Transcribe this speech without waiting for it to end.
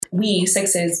we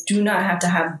sixes do not have to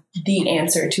have the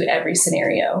answer to every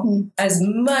scenario as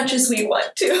much as we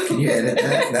want to. Yeah,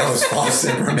 that was false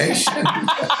information.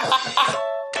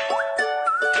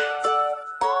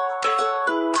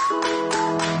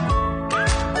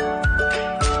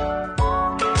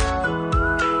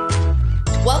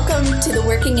 Welcome to the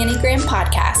Working Enneagram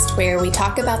podcast, where we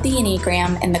talk about the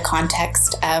Enneagram in the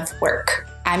context of work.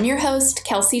 I'm your host,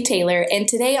 Kelsey Taylor, and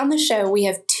today on the show we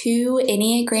have two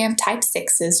Enneagram Type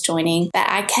 6s joining that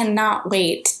I cannot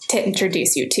wait to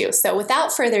introduce you to. So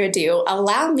without further ado,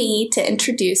 allow me to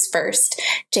introduce first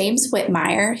James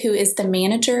Whitmire, who is the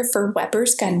manager for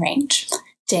Weber's Gun Range.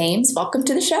 James, welcome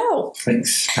to the show.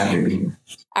 Thanks. Happy to be here.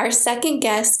 Our second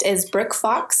guest is Brooke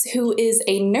Fox, who is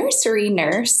a nursery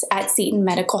nurse at Seton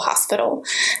Medical Hospital.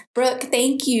 Brooke,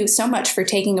 thank you so much for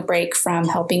taking a break from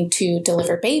helping to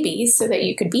deliver babies so that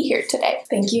you could be here today.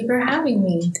 Thank you for having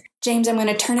me. James, I'm going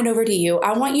to turn it over to you.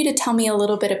 I want you to tell me a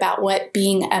little bit about what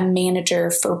being a manager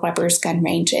for Weber's Gun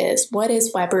Range is. What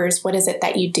is Weber's? What is it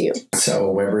that you do? So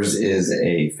Weber's is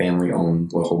a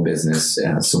family-owned local business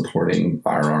supporting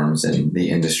firearms and the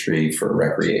industry for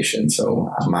recreation.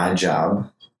 So my job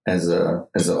as a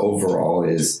overall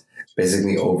is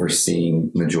basically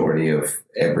overseeing majority of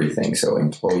everything. So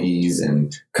employees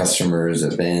and customers,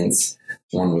 events.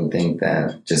 One would think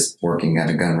that just working at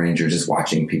a gun range or just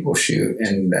watching people shoot,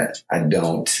 and that I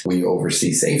don't. We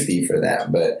oversee safety for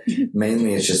that, but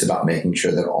mainly it's just about making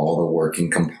sure that all the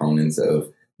working components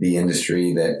of the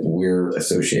industry that we're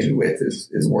associated with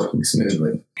is working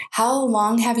smoothly. How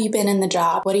long have you been in the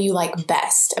job? What do you like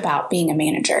best about being a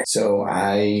manager? So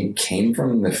I came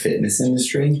from the fitness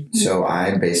industry. So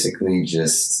I basically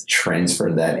just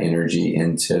transferred that energy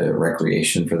into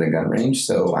recreation for the gun range.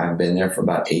 So I've been there for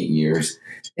about 8 years.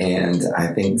 And I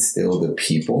think still the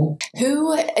people.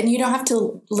 Who, and you don't have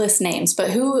to list names, but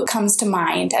who comes to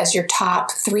mind as your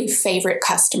top 3 favorite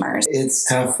customers? It's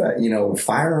tough.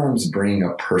 Firearms bring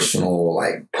a personal,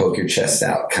 like, poke your chest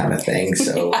out kind of thing.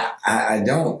 So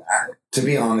to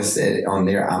be honest, on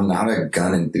there, I'm not a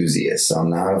gun enthusiast. So I'm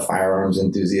not a firearms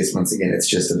enthusiast. Once again, it's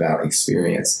just about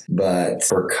experience. But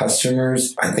for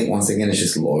customers, I think once again, it's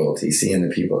just loyalty, seeing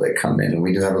the people that come in. And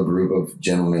we do have a group of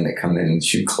gentlemen that come in and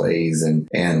shoot clays.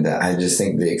 And I just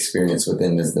think the experience with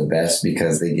them is the best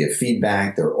because they give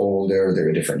feedback. They're older. They're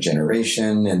a different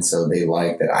generation. And so they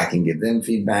like that I can give them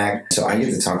feedback. So I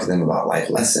get to talk to them about life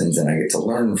lessons and I get to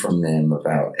learn from them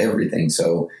about everything.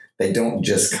 So they don't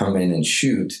just come in and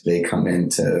shoot. They come in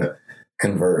to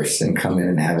converse and come in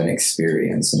and have an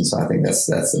experience. And so I think that's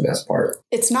the best part.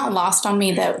 It's not lost on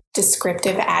me that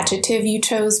descriptive adjective you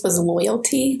chose was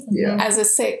loyalty. Yeah. As a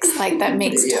 6. Like that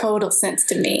makes total sense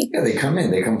to me. Yeah, they come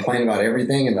in, they complain about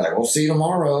everything and they're like, we'll see you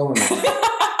tomorrow. And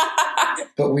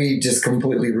but we just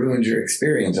completely ruined your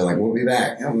experience. They're like, we'll be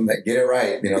back. I'm like, get it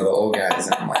right. The old guys.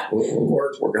 And I'm like, we'll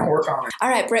work. We're going to work on it. All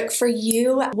right, Brooke, for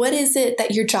you, what is it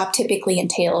that your job typically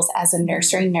entails as a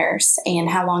nursery nurse, and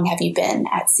how long have you been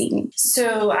at Seton?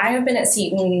 So I have been at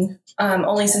Seton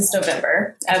only since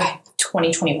November of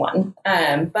 2021,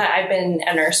 but I've been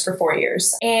a nurse for 4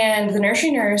 years. And the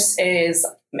nursery nurse is,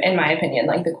 in my opinion,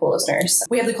 like the coolest nurse.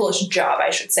 We have the coolest job,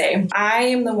 I should say. I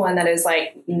am the one that is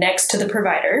like next to the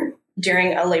provider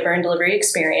during a labor and delivery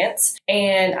experience,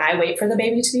 and I wait for the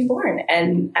baby to be born.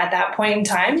 And at that point in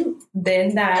time,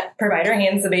 then that provider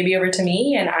hands the baby over to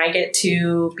me, and I get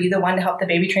to be the one to help the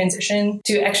baby transition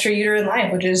to extrauterine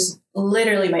life, which is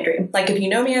literally my dream. Like, if you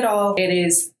know me at all, it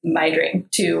is my dream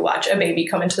to watch a baby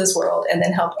come into this world and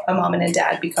then help a mom and a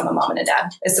dad become a mom and a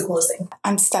dad. It's the coolest thing.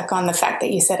 I'm stuck on the fact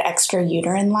that you said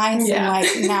extrauterine life. Yeah.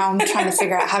 And now I'm trying to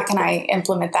figure out how can I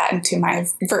implement that into my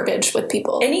verbiage with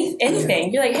people.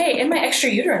 Anything. You're like, hey, in my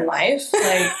extrauterine life,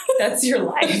 like, that's your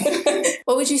life.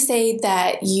 What would you say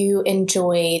that you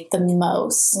enjoy the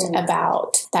most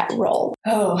about that role?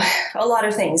 Oh, a lot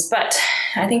of things. But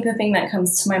I think the thing that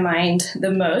comes to my mind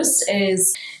the most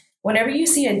is whenever you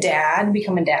see a dad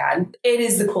become a dad, it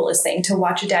is the coolest thing to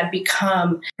watch a dad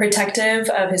become protective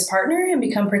of his partner and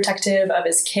become protective of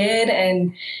his kid.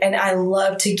 And I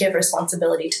love to give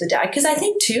responsibility to the dad, because I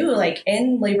think too, like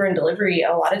in labor and delivery,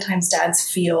 a lot of times dads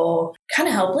feel kind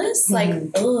of helpless, like,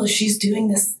 oh, she's doing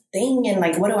this thing. And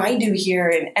like, what do I do here?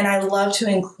 And I love to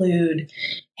include,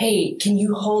 hey, can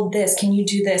you hold this? Can you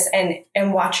do this?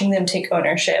 And watching them take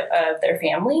ownership of their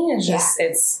family is just,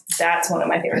 that's one of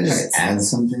my favorite parts. Just add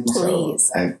something.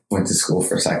 Please. So I went to school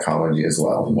for psychology as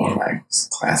well. One of my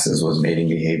classes was mating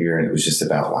behavior, and it was just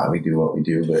about why we do what we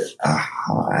do. But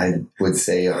I would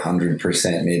say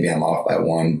 100%, maybe I'm off by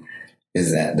one,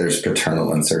 is that there's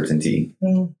paternal uncertainty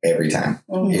every time.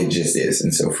 It just is.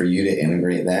 And so for you to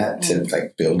integrate that to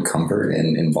like build comfort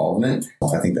and involvement,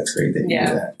 I think that's great that you do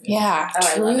that. Yeah,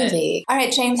 truly. All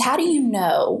right, James, how do you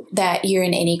know that you're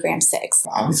an Enneagram 6?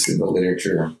 Obviously the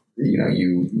literature,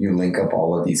 you link up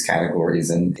all of these categories,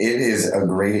 and it is a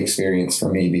great experience for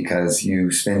me because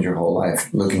you spend your whole life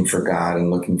looking for God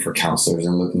and looking for counselors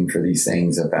and looking for these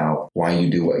things about why you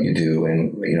do what you do.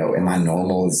 And, am I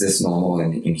normal? Is this normal?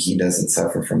 And he doesn't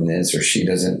suffer from this, or she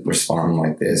doesn't respond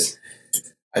like this.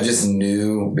 I just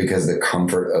knew because the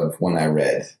comfort of when I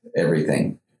read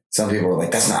everything. Some people are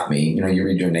like, that's not me. You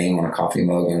read your name on a coffee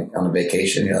mug and on a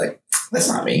vacation, you're like, that's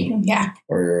not me. Yeah.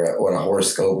 Or what a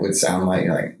horoscope would sound like.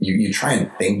 Like you try and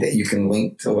think that you can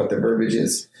link to what the verbiage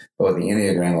is. But with the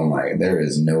Enneagram, I'm like, there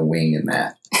is no wing in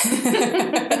that.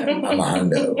 I'm a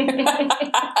hundo.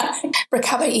 Brooke,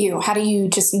 how about you? How do you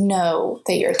just know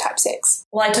that you're a type 6?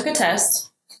 Well, I took a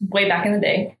test way back in the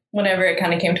day, whenever it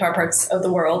kind of came to our parts of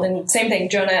the world. And same thing,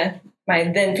 Jonah, my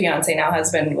then fiance, now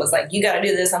husband, was like, you got to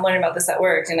do this. I'm learning about this at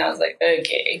work. And I was like,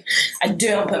 okay,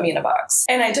 don't put me in a box.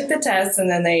 And I took the test, and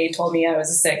then they told me I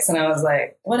was a 6. And I was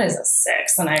like, what is a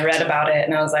 6? And I read about it,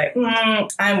 and I was like,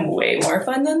 I'm way more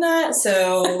fun than that.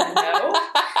 So no.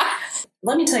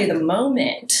 Let me tell you, the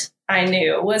moment I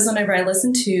knew was whenever I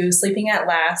listened to Sleeping at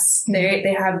Last.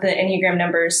 They have the Enneagram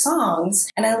numbers songs,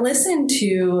 and I listened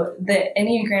to the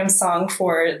Enneagram song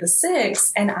for the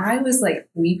 6, and I was like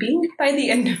weeping by the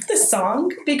end of the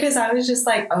song because I was just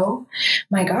like, oh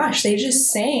my gosh, they just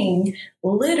sang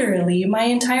literally my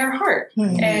entire heart.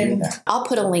 And I'll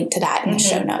put a link to that in the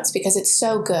show notes because it's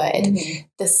so good.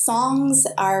 The songs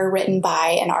are written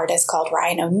by an artist called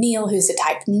Ryan O'Neal, who's a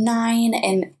type 9,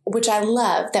 and which I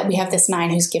love that we have this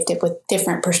 9 who's gifted with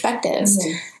different perspectives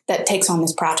that takes on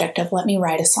this project of let me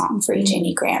write a song for each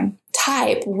Enneagram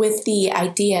type with the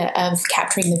idea of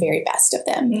capturing the very best of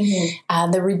them,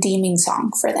 the redeeming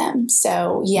song for them.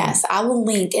 So yes, I will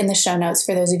link in the show notes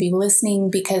for those of you listening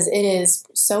because it is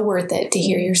so worth it to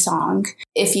hear your song.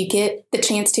 If you get the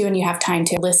chance to and you have time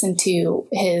to listen to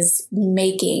his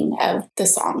making of the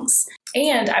songs.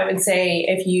 And I would say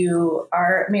if you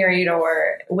are married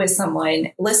or with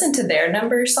someone, listen to their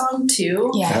number song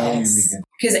too. Yes.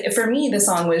 Because for me, the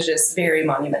song was just very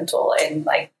monumental and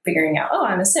like figuring out, oh,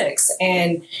 I'm a 6.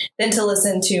 And then to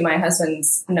listen to my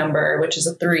husband's number, which is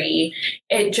a 3,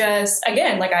 it just,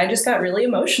 again, like I just got really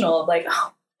emotional of like,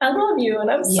 oh, I love you. And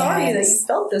I'm sorry that you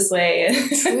felt this way.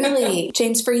 Truly.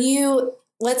 James, for you,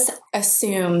 let's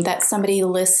assume that somebody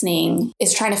listening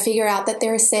is trying to figure out that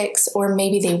they're a 6, or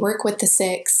maybe they work with the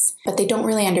 6, but they don't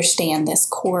really understand this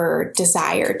core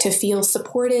desire to feel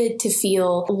supported, to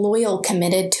feel loyal,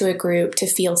 committed to a group, to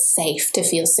feel safe, to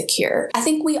feel secure. I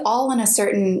think we all on a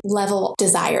certain level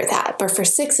desire that, but for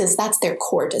 6s, that's their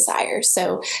core desire.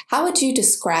 So how would you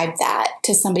describe that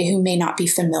to somebody who may not be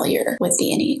familiar with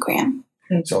the Enneagram?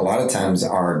 So a lot of times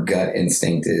our gut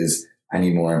instinct is, I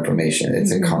need more information.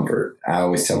 It's a comfort. I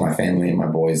always tell my family and my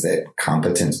boys that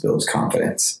competence builds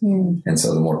confidence. And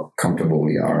so the more comfortable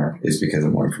we are is because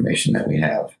of more information that we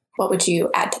have. What would you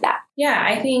add to that? Yeah,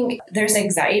 I think there's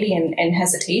anxiety and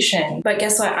hesitation. But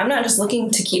guess what? I'm not just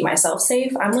looking to keep myself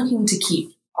safe. I'm looking to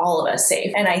keep all of us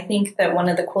safe. And I think that one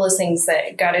of the coolest things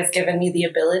that God has given me the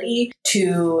ability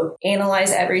to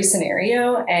analyze every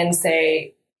scenario and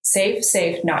say,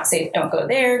 safe, not safe, don't go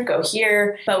there, go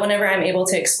here. But whenever I'm able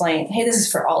to explain, hey, this is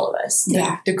for all of us,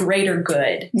 the greater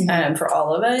good for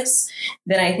all of us,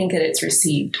 then I think that it's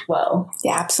received well.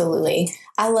 Yeah, absolutely.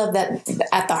 I love that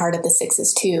at the heart of the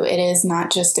 6s too. It is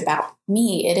not just about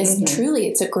me. It is truly,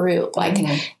 it's a group. Like,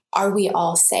 are we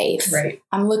all safe? Right.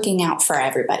 I'm looking out for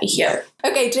everybody here.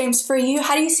 Okay, James, for you,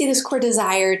 how do you see this core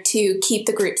desire to keep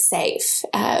the group safe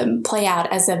play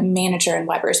out as a manager in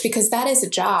Weber's? Because that is a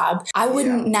job. I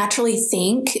wouldn't naturally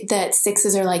think that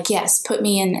 6s are like, yes, put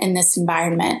me in this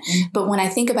environment. But when I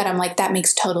think about it, I'm like, that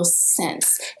makes total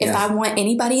sense. If I want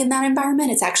anybody in that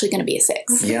environment, it's actually going to be a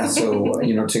 6. Yeah. So,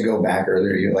 to go back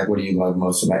earlier, you're like, what do you love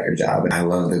most about your job? And I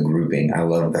love the grouping. I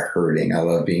love the herding. I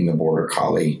love being the border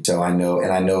collie. So I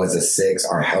know as a 6,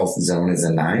 our health zone is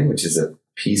a 9, which is a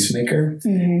peacemaker.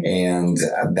 And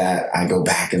that I go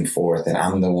back and forth, and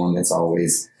I'm the one that's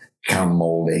always kind of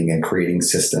molding and creating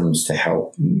systems to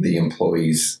help the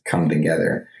employees come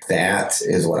together. That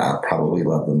is what I probably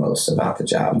love the most about the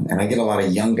job. And I get a lot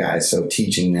of young guys, so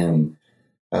teaching them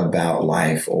about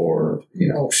life or,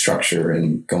 structure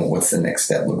and going, what's the next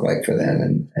step look like for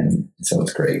them. And so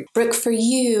it's great. Brooke, for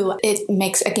you, it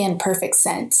makes, again, perfect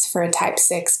sense for a type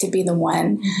 6 to be the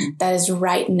one that is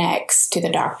right next to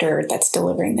the doctor that's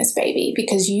delivering this baby,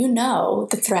 because you know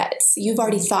the threats. You've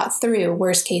already thought through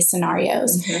worst case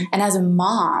scenarios. And as a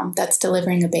mom that's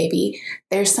delivering a baby,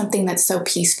 there's something that's so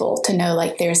peaceful to know,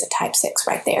 like, there's a type 6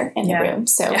 right there in the room.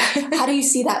 So how do you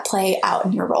see that play out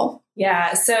in your role?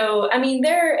 Yeah. So,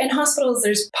 there in hospitals,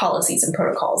 there's policies and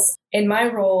protocols. In my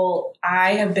role,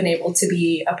 I have been able to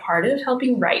be a part of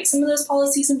helping write some of those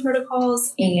policies and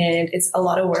protocols, and it's a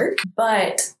lot of work.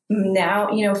 But now,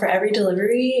 for every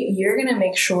delivery, you're going to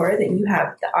make sure that you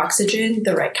have the oxygen,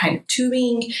 the right kind of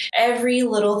tubing, every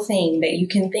little thing that you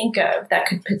can think of that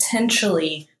could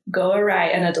potentially go awry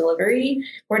in a delivery,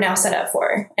 we're now set up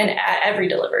for, and at every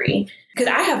delivery. Because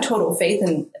I have total faith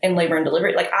in labor and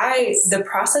delivery. The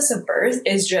process of birth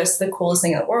is just the coolest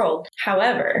thing in the world.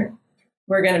 However,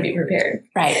 we're going to be prepared.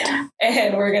 Right.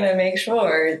 And we're going to make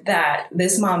sure that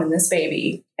this mom and this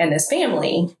baby and this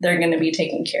family, they're going to be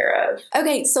taken care of.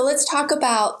 Okay, so let's talk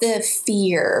about the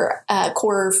fear,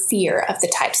 core fear of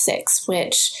the type 6,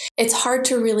 which it's hard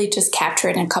to really just capture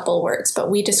it in a couple of words,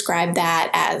 but we describe that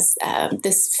as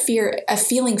this fear, a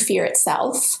feeling fear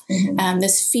itself,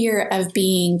 this fear of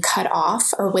being cut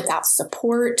off or without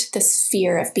support, this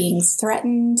fear of being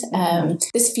threatened,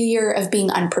 this fear of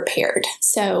being unprepared.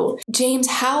 So, James,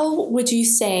 how would you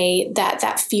say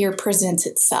that fear presents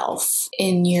itself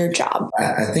in your job?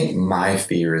 I think my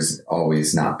fear is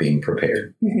always not being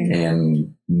prepared.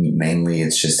 And mainly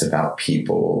it's just about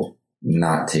people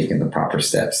not taking the proper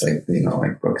steps. Like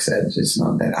Brooke said, just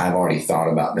know that I've already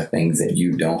thought about the things that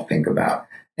you don't think about.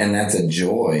 And that's a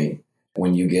joy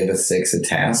when you give a 6 a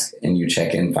task and you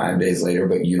check in 5 days later,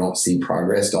 but you don't see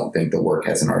progress. Don't think the work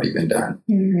hasn't already been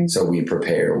done. So we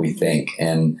prepare, we think.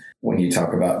 And when you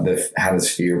talk about how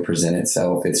does fear present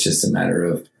itself, it's just a matter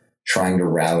of trying to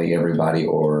rally everybody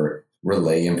or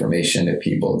relay information to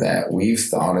people that we've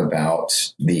thought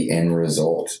about the end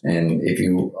result. And if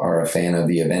you are a fan of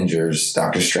the Avengers,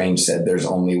 Doctor Strange said there's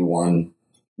only one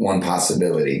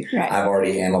possibility. Right. I've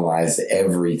already analyzed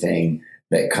everything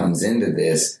that comes into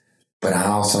this, but I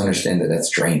also understand that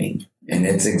that's draining and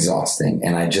it's exhausting.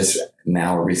 And I just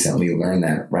now recently learned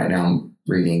that. Right now I'm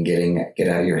reading Get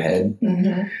Out of Your Head.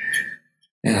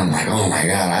 And I'm like, oh my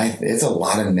God, it's a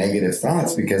lot of negative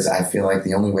thoughts because I feel like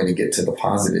the only way to get to the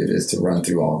positive is to run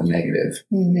through all the negative.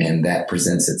 And that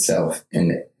presents itself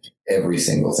in every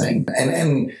single thing.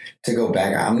 And to go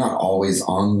back, I'm not always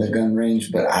on the gun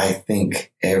range, but I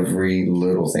think every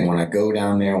little thing, when I go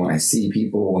down there, when I see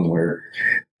people, when we're,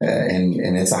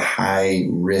 and it's a high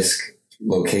risk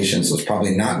location, so it's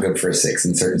probably not good for a 6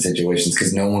 in certain situations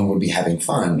because no one would be having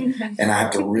fun. And I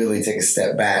have to really take a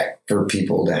step back for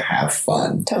people to have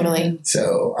fun. Totally.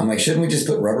 So I'm like, shouldn't we just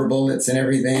put rubber bullets and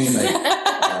everything? Like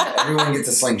everyone gets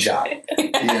a slingshot,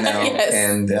 Yes.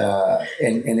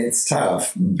 And it's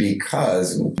tough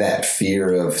because that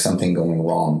fear of something going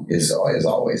wrong is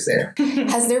always there.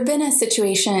 Has there been a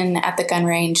situation at the gun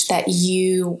range that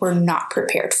you were not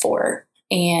prepared for?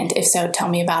 And if so, tell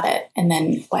me about it. And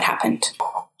then what happened?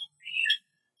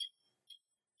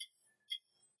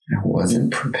 I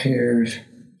wasn't prepared.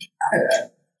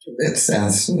 It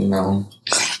sounds, no.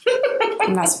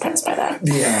 I'm not surprised by that.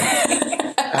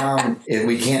 Yeah.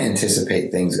 We can't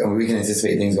anticipate things. We can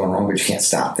anticipate things going wrong, but you can't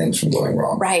stop things from going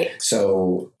wrong. Right.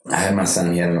 So I had my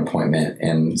son, he had an appointment,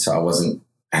 and so I wasn't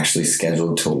actually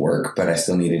scheduled to work, but I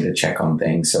still needed to check on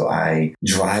things. So I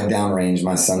drive downrange,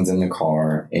 my son's in the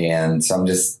car, and so I'm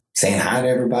just saying hi to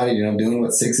everybody, doing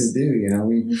what 6s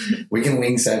do. We can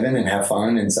wing 7 and have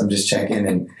fun, and so I'm just checking,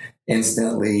 and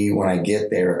instantly when I get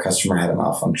there, a customer had a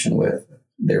malfunction with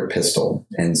their pistol.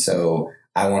 And so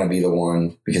I want to be the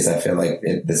one, because I feel like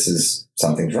this is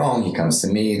something's wrong. He comes to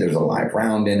me, there's a live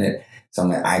round in it. So I'm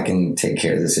like, I can take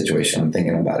care of the situation. I'm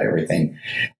thinking about everything.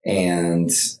 And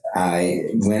I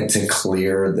went to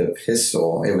clear the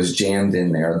pistol. It was jammed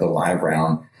in there, the live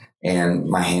round, and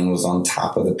my hand was on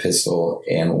top of the pistol.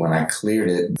 And when I cleared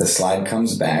it, the slide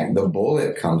comes back, the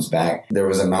bullet comes back. There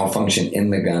was a malfunction in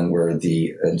the gun where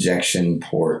the ejection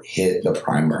port hit the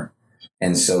primer.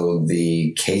 And so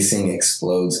the casing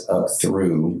explodes up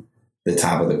through the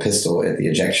top of the pistol at the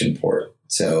ejection port.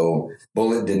 So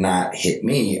bullet did not hit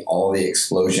me. All the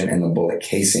explosion and the bullet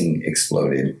casing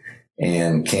exploded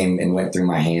and came and went through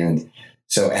my hand.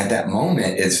 So at that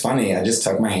moment, it's funny. I just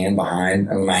tucked my hand behind.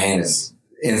 My hand is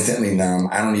instantly numb.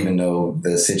 I don't even know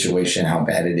the situation, how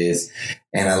bad it is.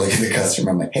 And I look at the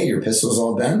customer, I'm like, hey, your pistol's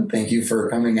all done. Thank you for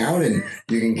coming out and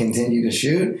you can continue to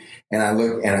shoot. And I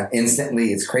look and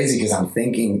instantly it's crazy because I'm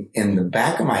thinking in the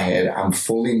back of my head, I'm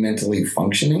fully mentally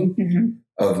functioning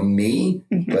of me.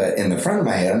 But in the front of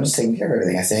my head, I'm just taking care of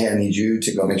everything. I say, hey, I need you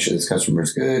to go make sure this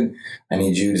customer's good. I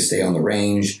need you to stay on the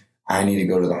range. I need to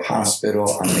go to the hospital.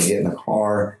 I'm going to get in the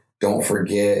car. Don't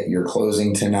forget you're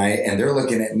closing tonight. And they're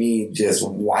looking at me just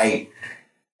white.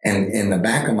 And in the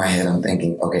back of my head, I'm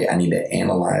thinking, okay, I need to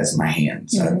analyze my hand.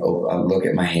 So I look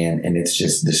at my hand and it's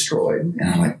just destroyed. And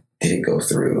I'm like, did it go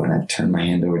through? And I turned my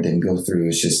hand over, it didn't go through.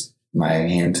 It's just my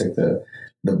hand took the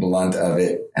blunt of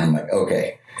it. And I'm like,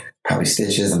 okay, probably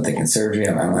stitches. I'm thinking surgery.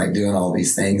 I'm like doing all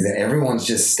these things and everyone's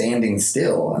just standing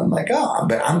still. And I'm like, oh,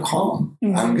 but I'm calm.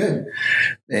 I'm good.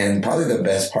 And probably the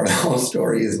best part of the whole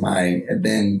story is I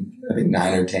think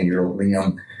 9 or 10-year-old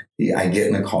Liam, I get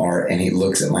in the car and he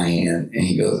looks at my hand and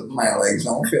he goes, my legs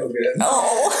don't feel good.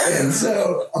 Oh. And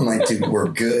so I'm like, dude, we're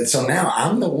good. So now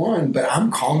I'm the one, but I'm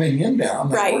calming him down.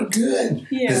 I'm like, we're good.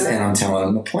 Yeah. And I'm telling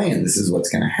him the plan. This is what's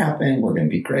going to happen. We're going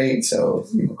to be great. So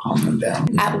calm him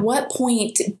down. At what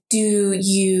point do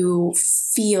you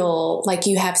feel like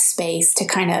you have space to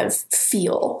kind of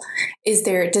feel?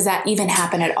 Does that even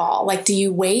happen at all? Like, do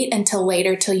you wait until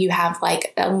later till you have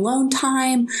like alone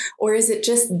time? Or is it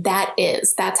just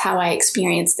that's how I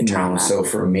experience the trauma? No, so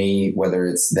for me, whether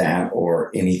it's that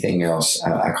or anything else,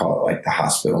 I call it like the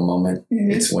hospital moment.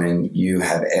 It's when you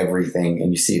have everything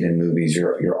and you see it in movies,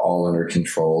 you're all under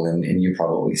control. And you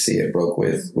probably see it, Brooke,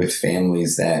 with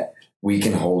families that we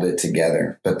can hold it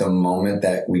together. But the moment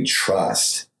that we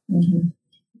trust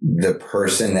the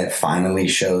person that finally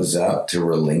shows up to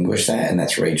relinquish that, and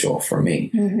that's Rachel for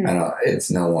me. It's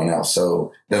no one else.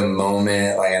 So the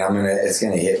moment, it's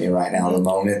going to hit me right now. The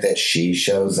moment that she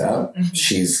shows up,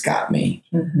 she's got me.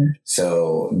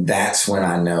 So that's when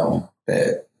I know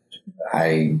that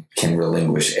I can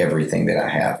relinquish everything that I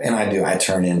have. And I do. I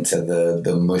turn into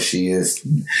the mushiest,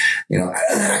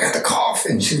 I got the cough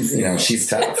and she's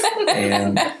tough.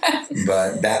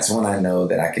 But that's when I know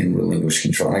that I can relinquish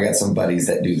control. And I got some buddies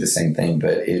that do the same thing,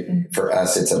 but for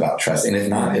us, it's about trust. And if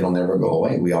not, it'll never go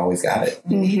away. We always got it.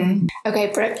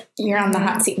 Okay, Brooke, you're on the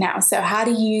hot seat now. So how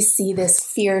do you see this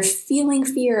fear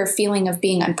or feeling of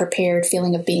being unprepared,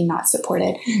 feeling of being not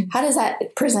supported? How does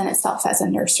that present itself as a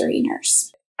nursery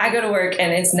nurse? I go to work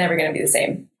and it's never going to be the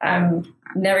same. I'm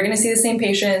never going to see the same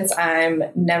patients. I'm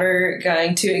never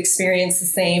going to experience the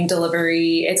same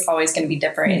delivery. It's always going to be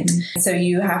different. So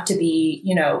you have to be,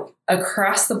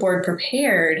 across the board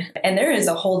prepared. And there is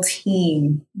a whole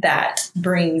team that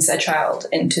brings a child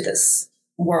into this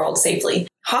world safely.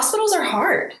 Hospitals are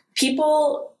hard.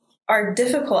 People are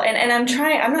difficult. And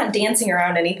I'm not dancing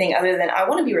around anything other than I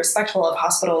want to be respectful of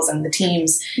hospitals and the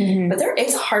teams, but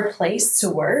it's a hard place to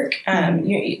work.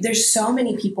 There's so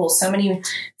many people, so many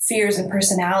fears and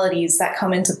personalities that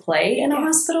come into play in a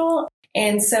hospital.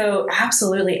 And so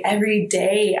absolutely every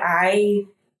day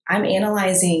I'm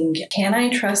analyzing, can I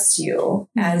trust you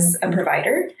as a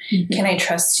provider? Can I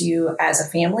trust you as a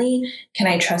family? Can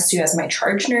I trust you as my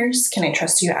charge nurse? Can I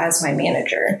trust you as my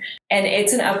manager? And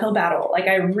it's an uphill battle. Like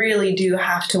I really do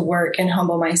have to work and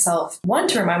humble myself. One,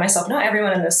 to remind myself, not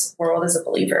everyone in this world is a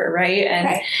believer,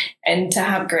 right? And to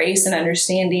have grace and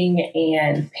understanding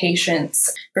and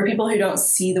patience for people who don't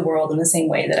see the world in the same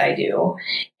way that I do.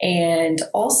 And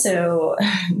also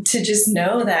to just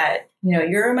know that,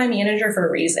 you're my manager for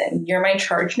a reason. You're my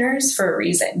charge nurse for a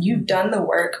reason. You've done the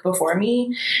work before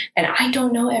me and I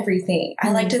don't know everything.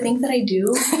 I like to think that I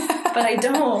do, but I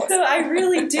don't. So I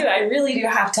really do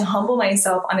have to humble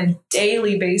myself on a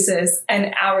daily basis,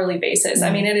 an hourly basis.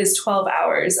 I mean, it is 12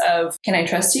 hours of, can I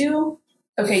trust you?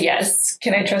 Okay, yes.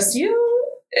 Can I trust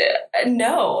you?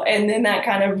 No. And then that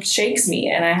kind of shakes me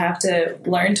and I have to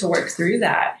learn to work through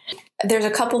that. There's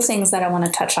a couple things that I want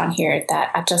to touch on here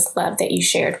that I just love that you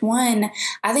shared. One,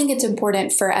 I think it's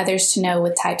important for others to know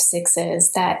with type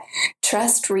 6s that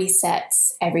trust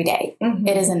resets every day.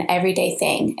 It is an everyday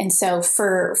thing. And so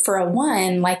for a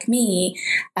 1 like me,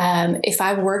 if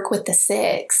I work with the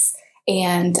 6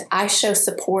 and I show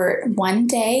support one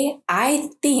day,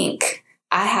 I think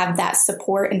I have that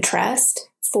support and trust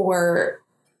for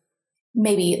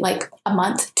maybe like a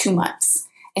month, 2 months.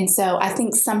 And so I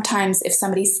think sometimes if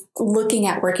somebody's looking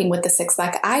at working with the 6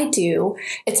 like I do,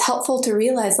 it's helpful to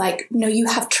realize no, you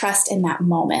have trust in that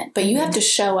moment, but you have to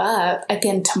show up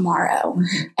again tomorrow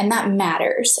and that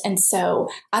matters. And so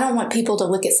I don't want people to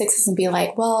look at 6s and be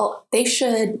like, well, they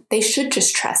should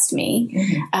just trust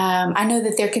me. I know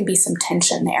that there can be some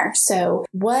tension there. So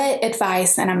what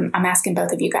advice, and I'm asking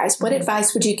both of you guys, what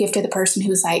advice would you give to the person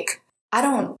who's like, I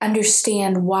don't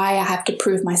understand why I have to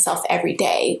prove myself every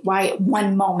day, why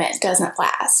one moment doesn't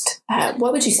last.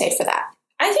 What would you say for that?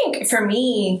 I think for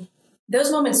me,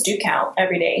 those moments do count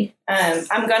every day.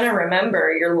 I'm going to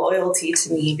remember your loyalty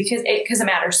to me because it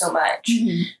matters so much.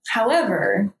 Mm-hmm.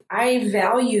 However, I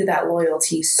value that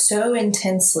loyalty so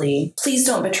intensely. Please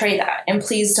don't betray that. And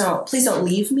please don't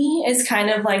leave me. It's kind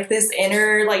of like this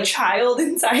inner like child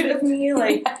inside of me.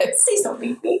 Like, yes. Please don't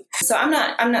leave me. So I'm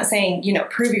not saying,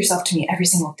 prove yourself to me every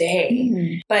single day.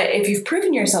 Mm-hmm. But if you've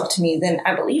proven yourself to me, then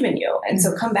I believe in you. And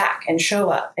so come back and show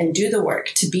up and do the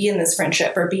work to be in this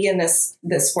friendship or be in this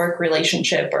work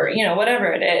relationship or, whatever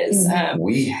it is. Mm-hmm.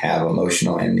 We have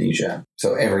emotional amnesia.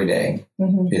 So every day,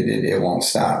 mm-hmm. it won't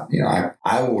stop.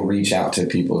 I will reach out to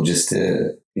people just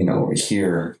to,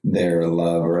 hear their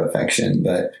love or affection.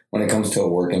 But when it comes to a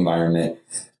work environment,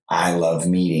 I love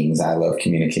meetings. I love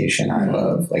communication. I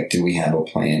love, do we have a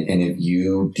plan? And if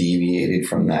you deviated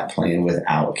from that plan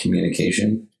without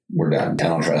communication, we're done. I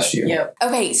don't trust you. Yep.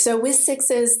 Okay. So with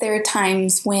 6s, there are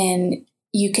times when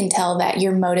you can tell that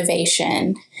your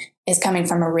motivation is coming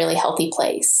from a really healthy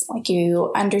place. Like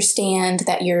you understand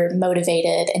that you're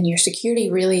motivated and your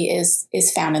security really is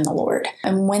found in the Lord.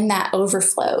 And when that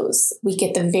overflows, we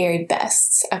get the very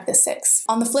best of the 6.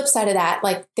 On the flip side of that,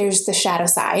 there's the shadow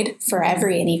side for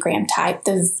every Enneagram type.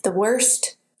 The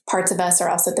worst parts of us are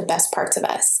also the best parts of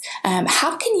us.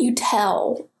 How can you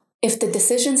tell if the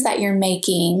decisions that you're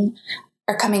making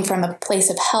are coming from a place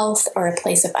of health or a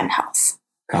place of unhealth?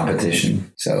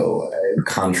 Competition. So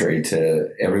contrary to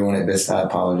everyone at Vista, I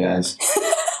apologize.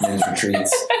 Men's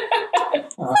retreats.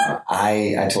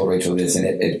 I told Rachel this and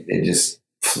it just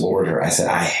floored her. I said,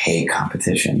 I hate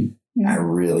competition. Mm-hmm. I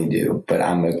really do. But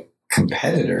I'm a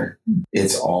competitor.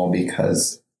 It's all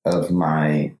because of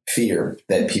my fear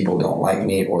that people don't like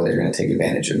me or they're going to take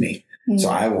advantage of me. Mm-hmm. So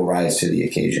I will rise to the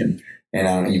occasion. And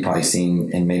I don't know, you've probably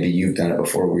seen, and maybe you've done it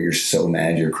before where you're so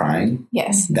mad you're crying.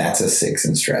 Yes. That's a 6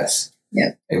 in stress.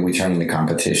 Yeah. And we turn into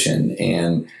competition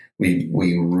and we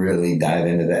really dive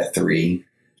into that 3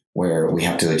 where we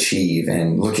have to achieve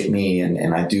and look at me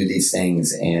and I do these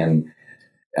things. And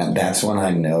that's when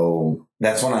I know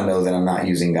that I'm not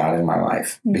using God in my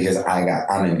life because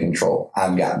I'm in control.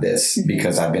 I've got this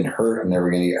because I've been hurt. I'm never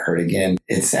going to get hurt again.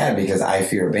 It's sad because I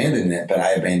fear abandonment, but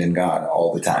I abandon God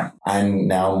all the time. I'm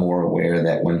now more aware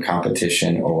that when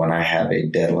competition or when I have a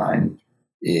deadline,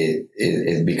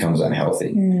 it becomes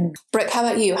unhealthy. Brooke, how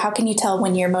about you? How can you tell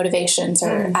when your motivations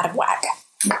are out of whack?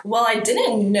 Well, I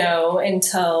didn't know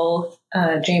until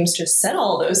James just said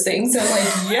all those things. I'm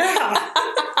like, yeah.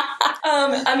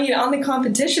 On the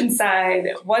competition side,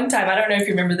 one time, I don't know if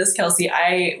you remember this, Kelsey,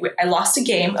 I lost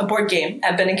a board game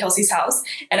at Ben and Kelsey's house,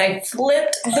 and I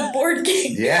flipped the board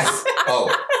game. Yes. Oh,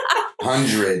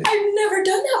 100. I've never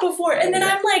done that before. And then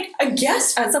I'm like a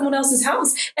guest at someone else's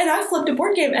house, and I flipped a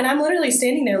board game, and I'm literally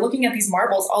standing there looking at these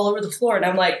marbles all over the floor, and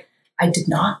I'm like, I did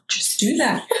not just do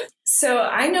that. So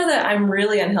I know that I'm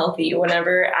really unhealthy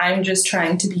whenever I'm just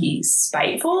trying to be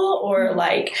spiteful or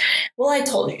I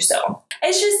told you so.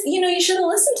 It's just, you should have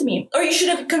listened to me or you should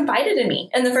have confided in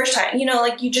me. And the first time,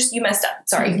 you messed up.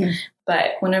 Sorry. Mm-hmm.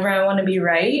 But whenever I want to be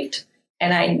right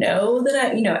and I know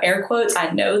that air quotes, I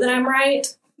know that I'm right,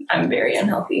 I'm very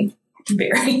unhealthy.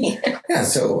 Very. Yeah.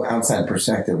 So outside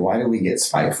perspective, why do we get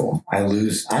spiteful?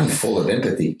 I'm full of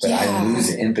empathy, but I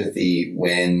lose empathy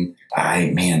when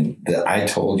I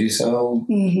told you so.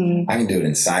 Mm-hmm. I can do it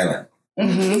in silent.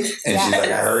 Mm-hmm. And she's like,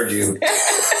 I heard you.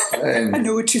 And I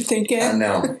know what you're thinking. I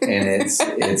know. And it's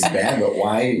bad, but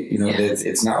why,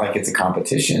 it's not like it's a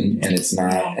competition and it's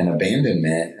not an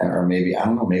abandonment or maybe, I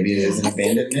don't know, maybe it is an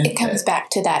abandonment. It comes back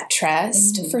to that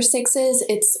trust for 6s.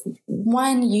 It's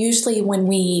one, usually when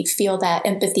we feel that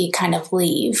empathy kind of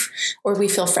leave or we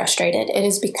feel frustrated, it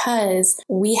is because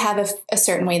we have a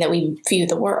certain way that we view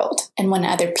the world. And when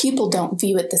other people don't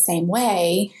view it the same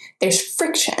way, there's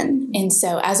friction. And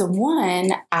so as a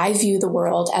 1, I view the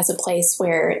world as a place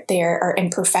where there are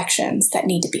imperfections that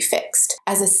need to be fixed.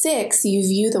 As a 6, you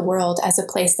view the world as a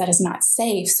place that is not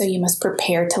safe, so you must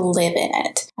prepare to live in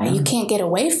it. You can't get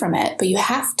away from it, but you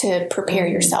have to prepare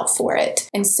yourself for it.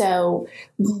 And so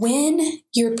when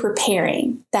you're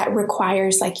preparing, that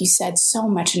requires, like you said, so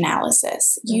much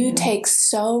analysis. You take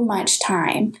so much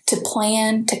time to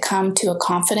plan, to come to a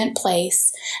confident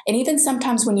place. And even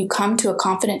sometimes when you come to a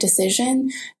confident decision,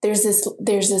 there's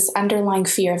this underlying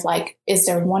fear of is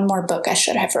there one more book I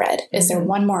should have read? Is there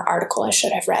one more article I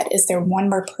should have read? Is there one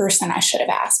more person I should have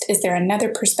asked? Is there another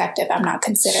perspective I'm not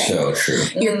considering? So true.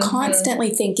 You're constantly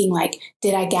thinking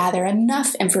did I gather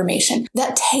enough information?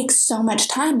 That takes so much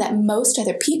time that most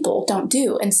other people don't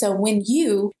do. And so when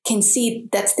you can see,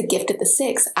 that's the gift of the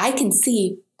 6, I can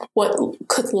see what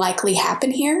could likely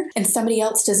happen here, and somebody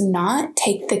else does not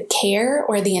take the care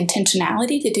or the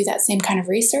intentionality to do that same kind of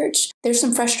research, there's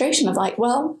some frustration of like,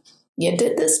 well, you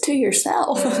did this to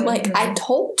yourself. Like, I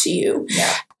told you.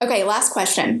 Yeah. Okay, last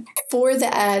question. For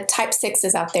the type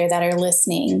 6s out there that are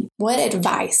listening, what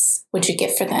advice would you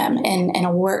give for them in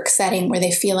a work setting where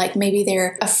they feel like maybe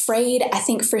they're afraid? I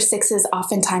think for 6s,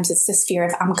 oftentimes it's this fear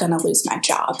of, I'm going to lose my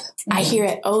job. Mm-hmm. I hear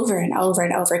it over and over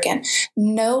and over again.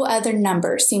 No other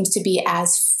number seems to be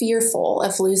as fearful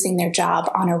of losing their job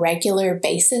on a regular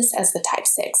basis as the type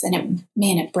 6. And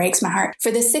it breaks my heart. For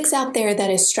the 6 out there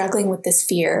that is struggling with this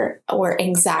fear or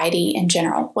anxiety in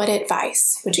general, what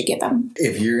advice would you give them?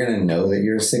 If you're going to know that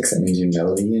you're a 6, that means you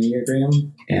know the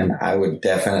Enneagram. And I would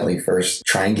definitely first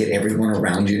try and get everyone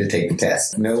around you to take the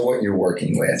test. Know what you're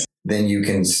working with. Then you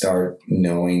can start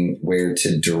knowing where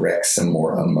to direct some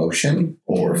more emotion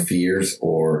or fears,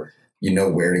 or you know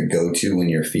where to go to when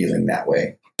you're feeling that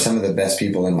way. Some of the best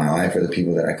people in my life are the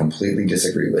people that I completely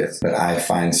disagree with, but I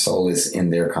find solace in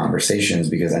their conversations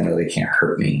because I know they can't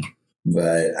hurt me.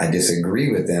 But I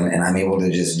disagree with them, and I'm able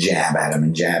to just jab at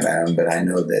them. But I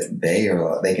know that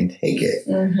they can take it.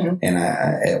 Mm-hmm. And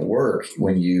at work,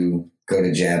 when you go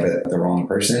to jab at the wrong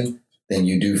person, then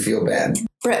you do feel bad.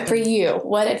 Brett, for you,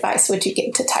 what advice would you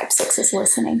give to type 6s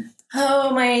listening?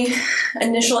 Oh, my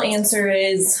initial answer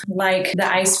is like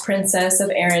the ice princess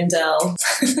of Arendelle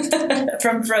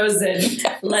from Frozen.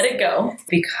 Let it go.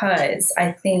 Because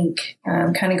I think,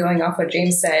 kind of going off what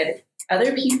James said,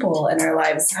 other people in our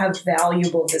lives have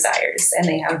valuable desires and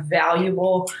they have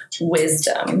valuable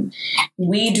wisdom.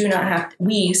 We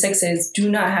 6s do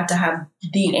not have to have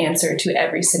the answer to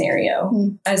every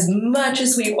scenario as much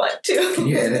as we want to.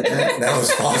 Yeah, that was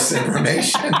false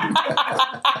information.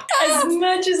 As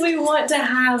much as we want to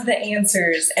have the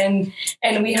answers and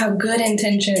we have good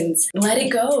intentions, let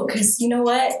it go. Because you know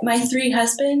what? My 3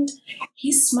 husband,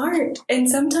 he's smart. And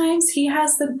sometimes he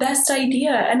has the best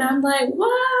idea. And I'm like,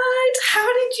 what? How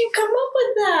did you come up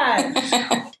with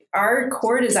that? Our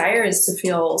core desire is to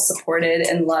feel supported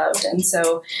and loved. And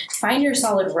so find your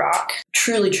solid rock.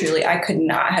 Truly, truly, I could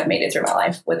not have made it through my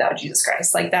life without Jesus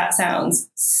Christ. Like, that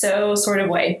sounds so sort of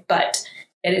way, but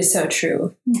it is so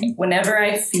true. Mm-hmm. Whenever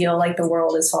I feel like the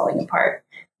world is falling apart,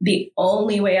 the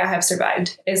only way I have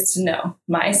survived is to know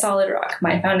my solid rock,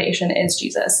 my foundation is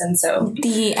Jesus. And so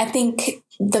I think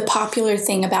the popular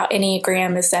thing about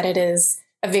Enneagram is that it is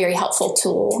a very helpful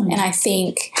tool. Mm-hmm. And I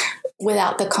think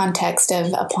without the context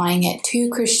of applying it to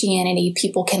Christianity,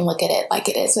 people can look at it like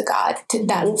it is a God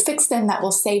that will fix them, that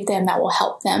will save them, that will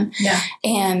help them. Yeah.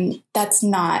 And that's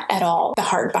not at all the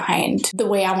heart behind the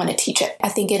way I want to teach it. I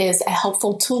think it is a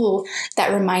helpful tool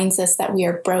that reminds us that we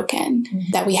are broken,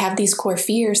 that we have these core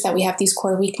fears, that we have these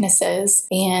core weaknesses.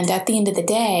 And at the end of the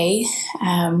day,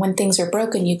 when things are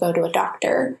broken, you go to a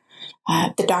doctor.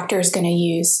 The doctor is going to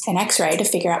use an x-ray to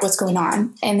figure out what's going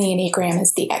on. And the Enneagram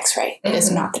is the x-ray. It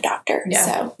is not the doctor. Yeah.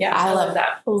 So yeah, I love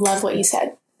that. Love what you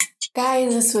said.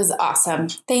 Guys, this was awesome.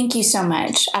 Thank you so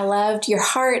much. I loved your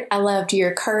heart. I loved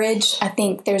your courage. I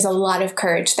think there's a lot of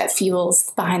courage that fuels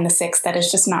behind the 6 that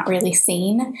is just not really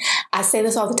seen. I say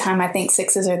this all the time. I think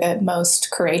 6s are the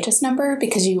most courageous number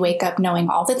because you wake up knowing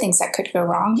all the things that could go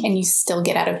wrong and you still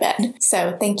get out of bed.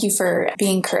 So thank you for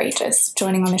being courageous,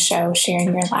 joining on the show,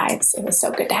 sharing your lives. It was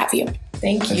so good to have you.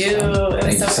 Thank you. It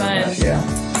was so fun.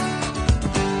 Yeah.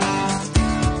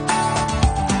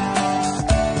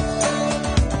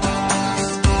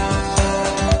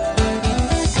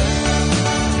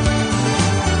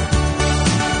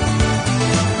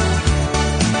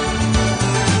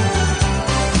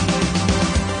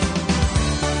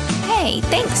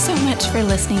 Thanks so much for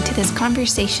listening to this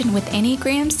conversation with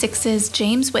Enneagram 6's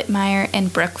James Whitmire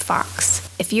and Brooke Fox.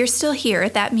 If you're still here,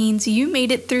 that means you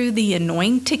made it through the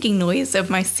annoying ticking noise of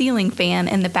my ceiling fan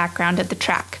in the background of the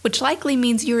track, which likely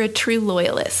means you're a true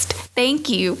loyalist. Thank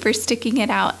you for sticking it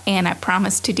out, and I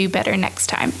promise to do better next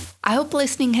time. I hope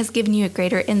listening has given you a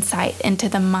greater insight into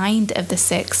the mind of the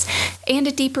 6 and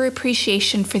a deeper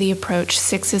appreciation for the approach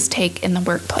 6s take in the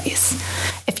workplace.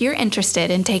 If you're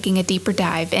interested in taking a deeper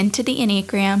dive into the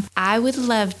Enneagram, I would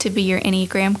love to be your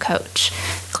Enneagram coach.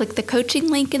 Click the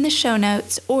coaching link in the show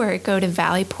notes or go to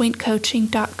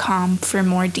valleypointcoaching.com for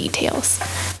more details.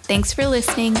 Thanks for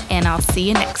listening, and I'll see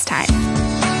you next time.